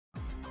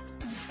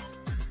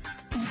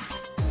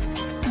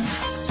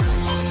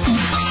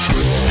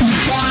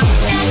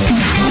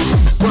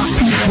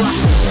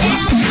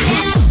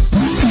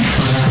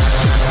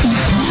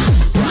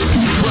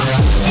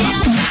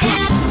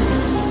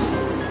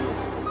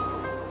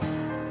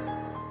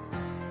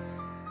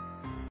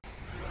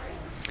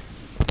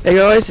Hey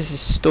guys, this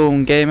is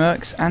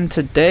Stormgamerkz, and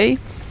today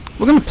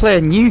we're going to play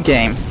a new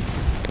game.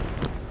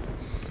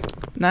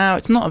 Now,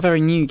 it's not a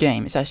very new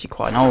game, it's actually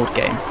quite an old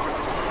game,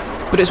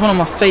 but it's one of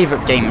my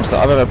favourite games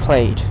that I've ever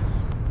played.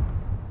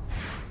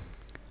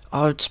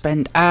 I would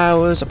spend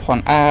hours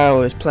upon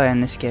hours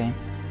playing this game,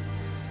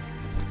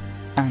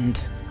 and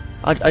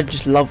I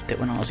just loved it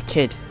when I was a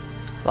kid.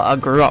 Like, I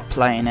grew up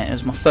playing it. It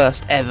was my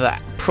first ever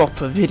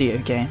proper video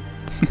game.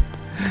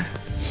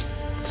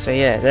 So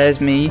yeah, there's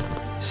me,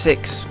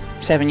 6,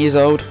 7 years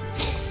old,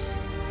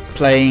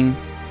 playing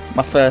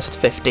my first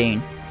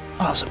 15.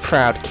 I was a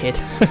proud kid.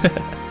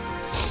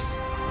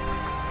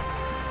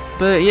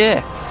 But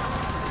yeah,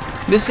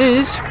 this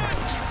is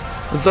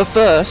the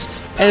first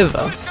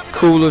ever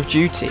Call of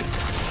Duty.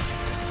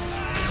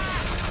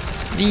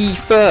 The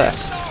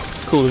first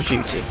Call of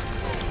Duty.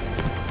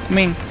 I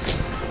mean,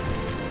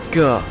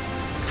 God,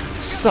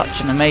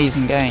 such an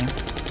amazing game.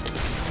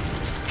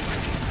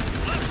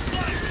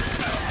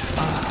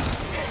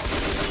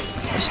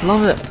 I just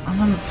love it. I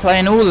remember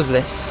playing all of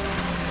this.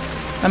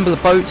 Remember the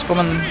boats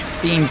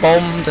being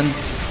bombed and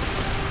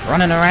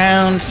running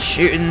around,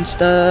 shooting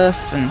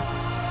stuff, and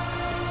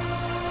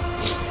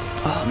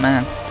oh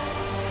man.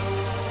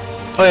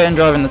 Oh yeah, and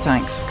driving the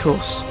tanks, of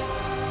course.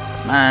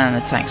 Man,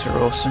 the tanks were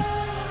awesome.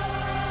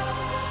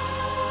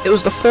 It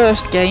was the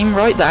first game,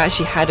 right, that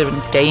actually had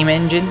a game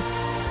engine,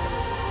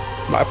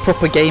 like a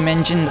proper game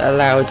engine that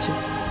allowed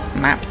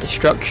map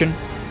destruction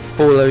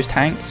for those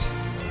tanks.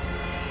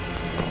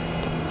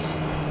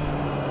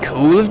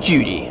 Call of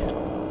Duty.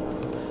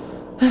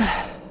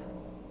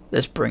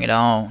 Let's bring it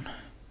on.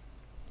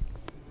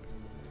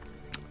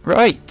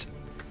 Right.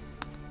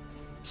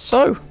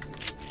 So,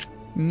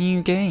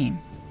 new game.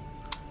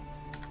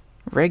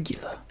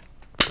 Regular.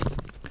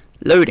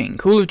 Loading.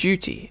 Call of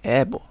Duty.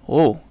 Airborne.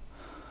 Oh.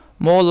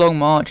 More long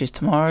marches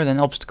tomorrow than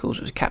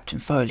obstacles with Captain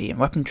Foley and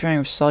weapon training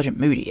with Sergeant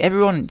Moody.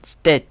 Everyone is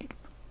dead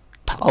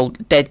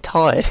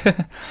tired.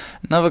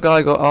 Another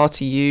guy got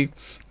RTU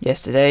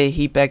yesterday.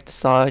 He begged the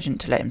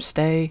sergeant to let him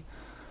stay.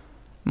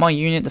 My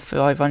unit, the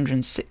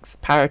 506th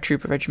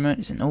Paratrooper Regiment,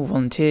 is an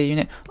all-volunteer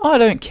unit. I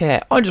don't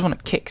care. I just want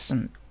to kick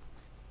some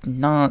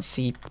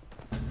Nazi,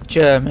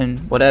 German,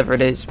 whatever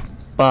it is.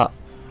 But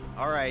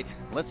alright,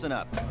 listen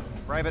up.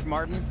 Private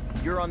Martin,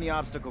 you're on the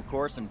obstacle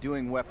course and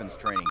doing weapons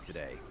training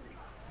today.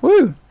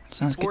 Woo!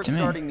 Sounds good to me.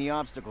 Before starting the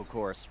obstacle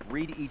course,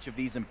 read each of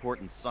these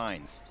important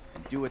signs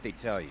and do what they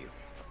tell you.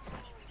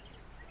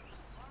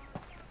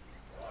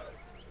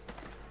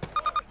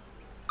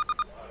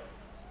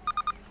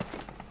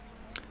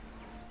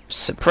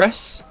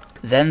 Suppress,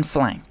 then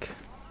flank.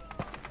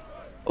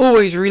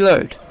 Always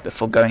reload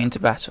before going into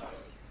battle.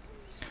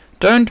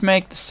 Don't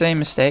make the same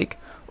mistake.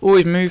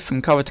 Always move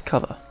from cover to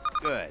cover.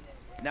 Good.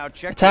 Now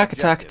check attack,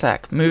 attack,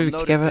 attack. Move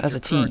together as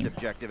a team.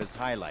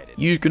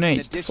 Use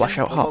grenades to flash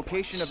out hot The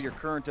location of your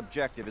current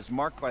objective is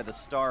marked by the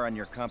star on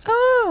your compass.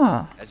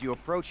 Ah! As you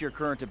approach your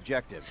current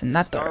objective, It's in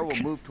that the star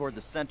direction. will move toward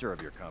the center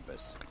of your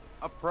compass.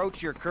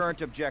 Approach your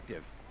current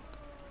objective.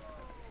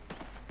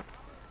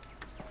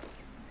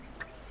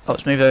 Oh,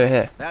 let's move over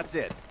here. That's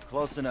it.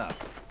 Close enough.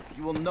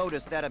 You will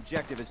notice that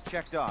objective is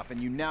checked off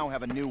and you now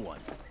have a new one.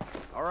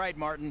 All right,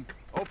 Martin.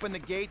 Open the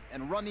gate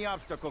and run the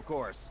obstacle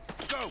course.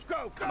 Go,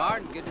 go, go!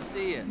 Martin, good to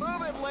see you.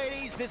 Move it,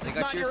 ladies. This is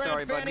got not your your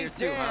story button here Fanny's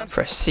too, huh? dance.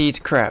 Press C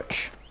to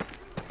crouch.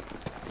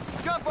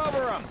 Jump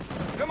over him.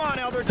 Come on,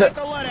 Elder. Take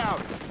the lead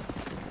out.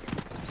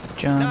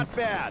 Jump. Not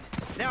bad.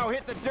 Now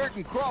hit the dirt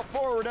and crawl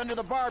forward under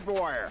the barbed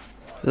wire.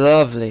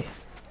 Lovely.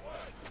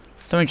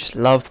 Don't we just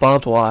love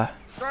barbed wire?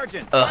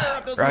 Sergeant, fire up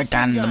Ugh, those right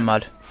down in the machine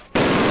mud.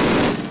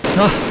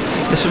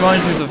 Oh, this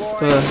reminds me of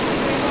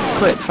a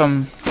clip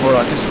from, or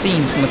like a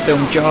scene from the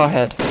film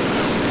Jarhead.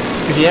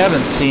 If you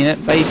haven't seen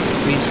it,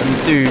 basically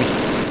some dude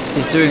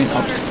is doing an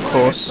obstacle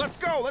course. Let's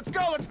go, let's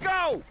go, let's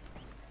go!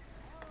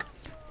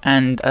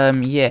 And,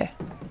 yeah,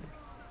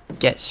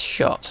 gets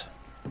shot.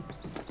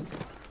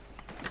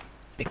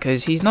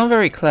 Because he's not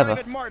very clever.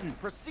 Private Martin,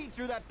 proceed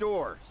through that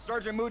door.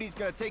 Sergeant Moody's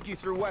gonna take you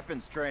through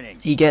weapons training.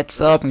 He gets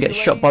up and gets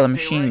shot by the Stay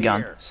machine right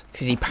gun here.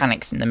 because he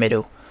panics in the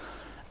middle.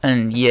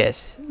 And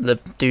yes, the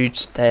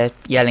dude's there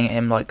yelling at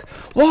him like,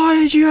 "Why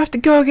did you have to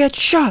go get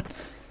shot?"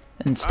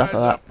 and stuff Eyes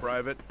like that. up,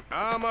 Private.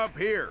 I'm up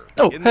here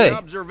Oh, in hey. the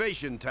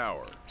observation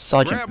tower.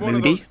 Sergeant Grab one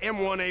Moody. of those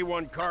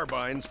M1A1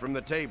 carbines from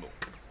the table.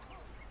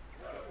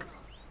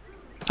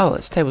 Oh,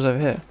 this table's over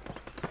here.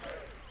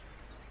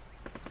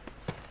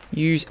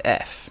 Use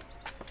F.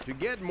 To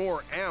get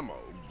more ammo,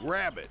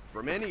 grab it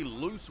from any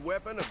loose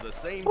weapon of the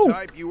same Ooh.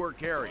 type you are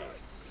carrying.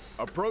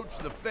 Approach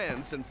the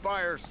fence and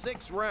fire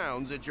 6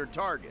 rounds at your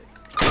target.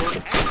 Your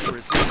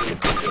accuracy will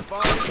be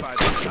defined by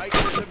the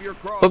tightness of your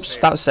crosshairs. Oops,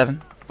 that was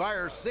 7.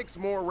 Fire 6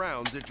 more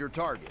rounds at your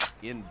target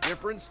in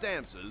different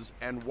stances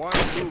and while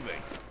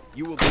moving.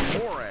 You will be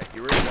more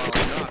accurate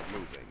while not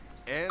moving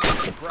and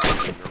in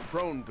crouching or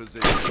prone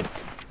position.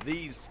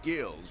 These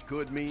skills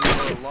could mean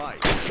your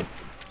life.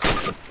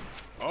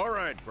 All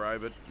right,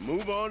 Private.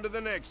 Move on to the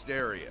next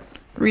area.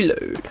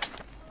 Reload.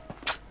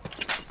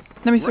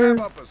 Let me through.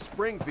 Grab up a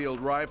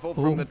Springfield rifle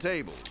from the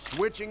table,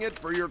 switching it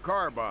for your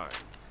carbine.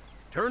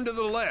 Turn to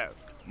the left.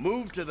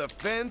 Move to the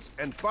fence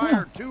and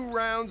fire 2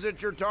 rounds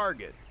at your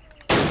target.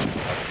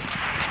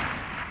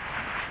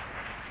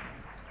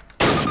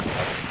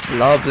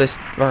 Love this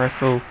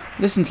rifle.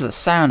 Listen to the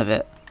sound of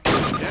it.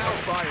 Now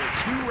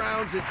fire 2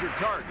 rounds at your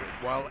target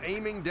while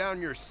aiming down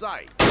your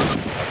sight.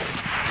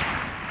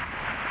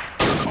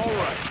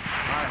 Alright,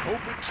 I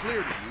hope it's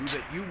clear to you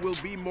that you will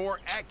be more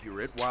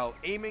accurate while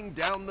aiming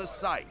down the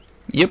sight.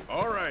 Yep.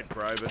 Alright,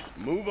 Private,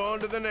 move on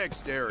to the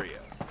next area.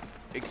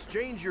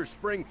 Exchange your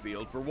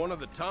Springfield for one of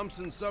the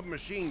Thompson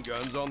submachine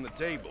guns on the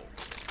table.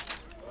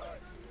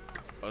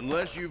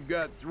 Unless you've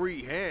got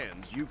 3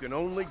 hands, you can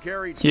only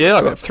carry 2. Yeah,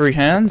 I got 3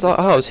 hands.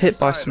 I was hit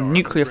by some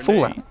nuclear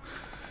fallout.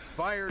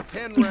 Fire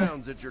 10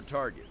 rounds at your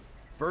target.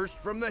 First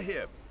from the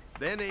hip,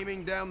 then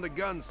aiming down the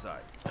gun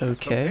sight.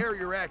 Okay. Compare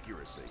your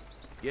accuracy.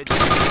 Get your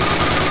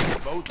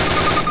both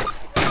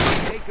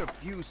sides. Take a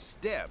few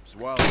steps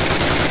while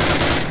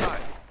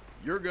sight.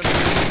 You're gonna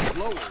be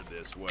slower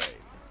this way.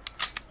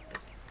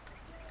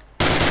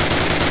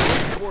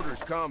 In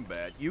quarters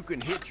combat, you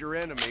can hit your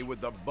enemy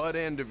with the butt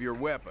end of your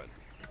weapon.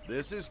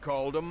 This is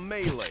called a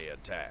melee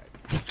attack.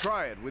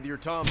 Try it with your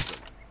Thompson.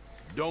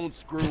 Don't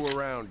screw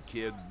around,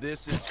 kid.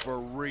 This is for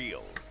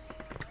real.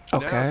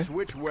 Okay. Now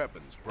switch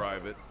weapons,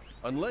 Private.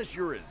 Unless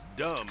you're as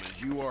dumb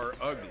as you are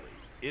ugly,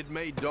 it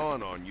may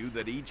dawn on you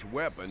that each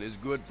weapon is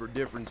good for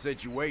different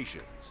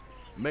situations.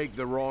 Make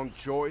the wrong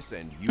choice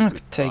and you I'm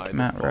could gonna take die him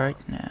the out farm.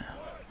 right now.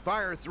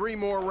 Fire 3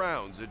 more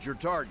rounds at your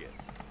target.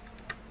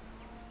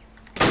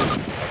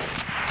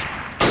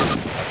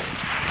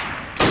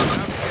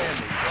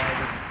 Outstanding,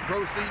 Private.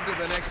 Proceed to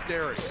the next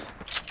area.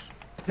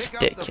 Pick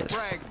up Ridiculous. the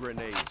frag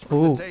grenades from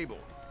Ooh. the table.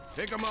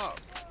 Pick them up.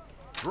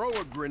 Throw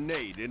a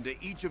grenade into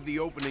each of the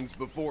openings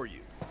before you.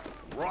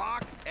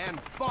 Rock and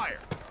fire.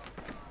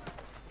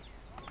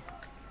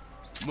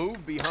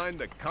 Move behind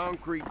the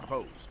concrete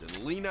post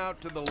and lean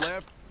out to the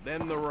left,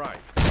 then the right.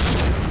 This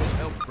will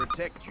help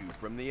protect you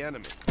from the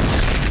enemy.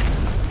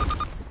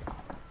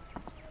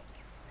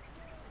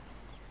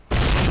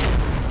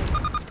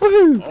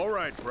 Woohoo! All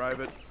right,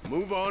 Private.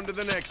 Move on to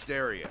the next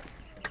area.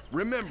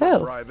 Remember,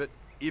 Health. Private,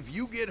 if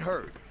you get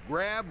hurt,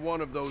 grab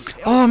one of those.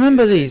 Oh, I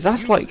remember health these.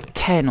 That's kits. like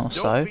 10 or Don't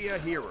so. be a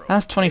hero.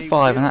 That's They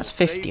 25 and will that's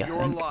 50, save I your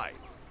think. life.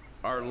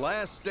 Our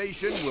last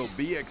station will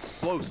be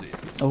explosive.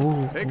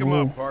 Oh, Pick 'em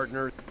up,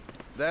 partner.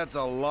 That's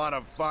a lot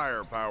of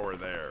firepower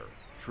there.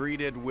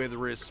 Treat it with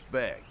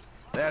respect.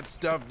 That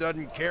stuff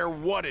doesn't care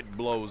what it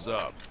blows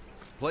up.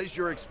 Place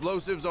your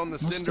explosives on the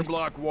cinder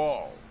block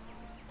wall.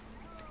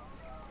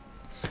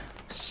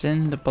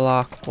 cinder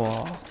block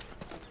wall.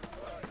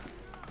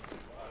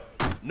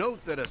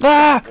 Note that a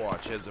Ah!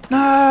 stopwatch has appeared.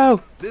 No!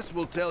 This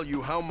will tell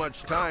you how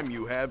much time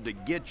you have to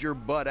get your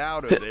butt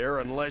out of there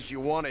unless you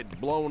want it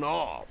blown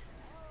off.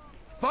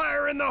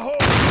 Fire in the hole!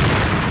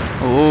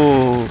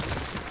 Oh,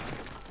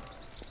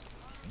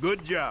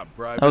 Good job,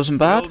 Private. That wasn't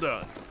bad. Well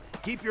done.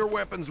 Keep your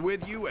weapons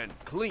with you and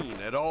clean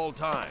at all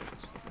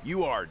times.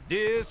 You are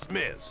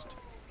dismissed.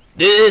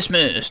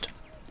 dismissed.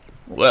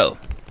 Well,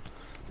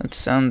 that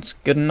sounds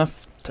good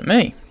enough to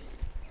me.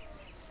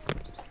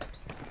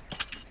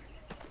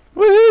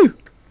 Woohoo!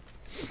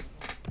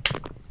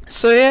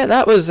 So yeah,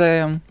 that was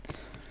a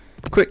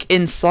quick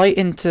insight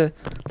into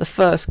the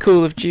first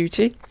Call of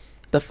Duty,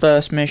 the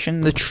first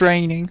mission, the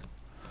training.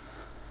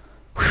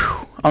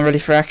 Whew, I'm ready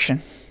for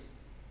action.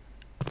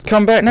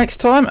 Come back next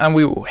time and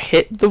we will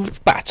hit the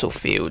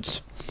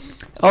battlefields.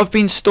 I've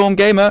been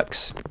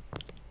Stormgamerkz.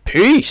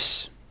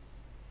 Peace!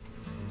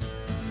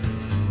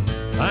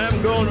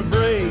 I'm gonna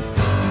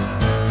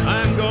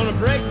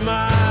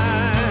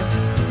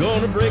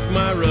break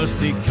my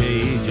rusty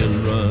cage and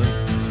run.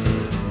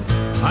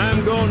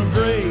 I'm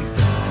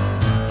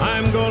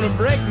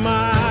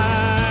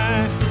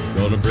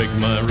gonna break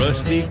my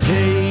rusty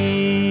cage.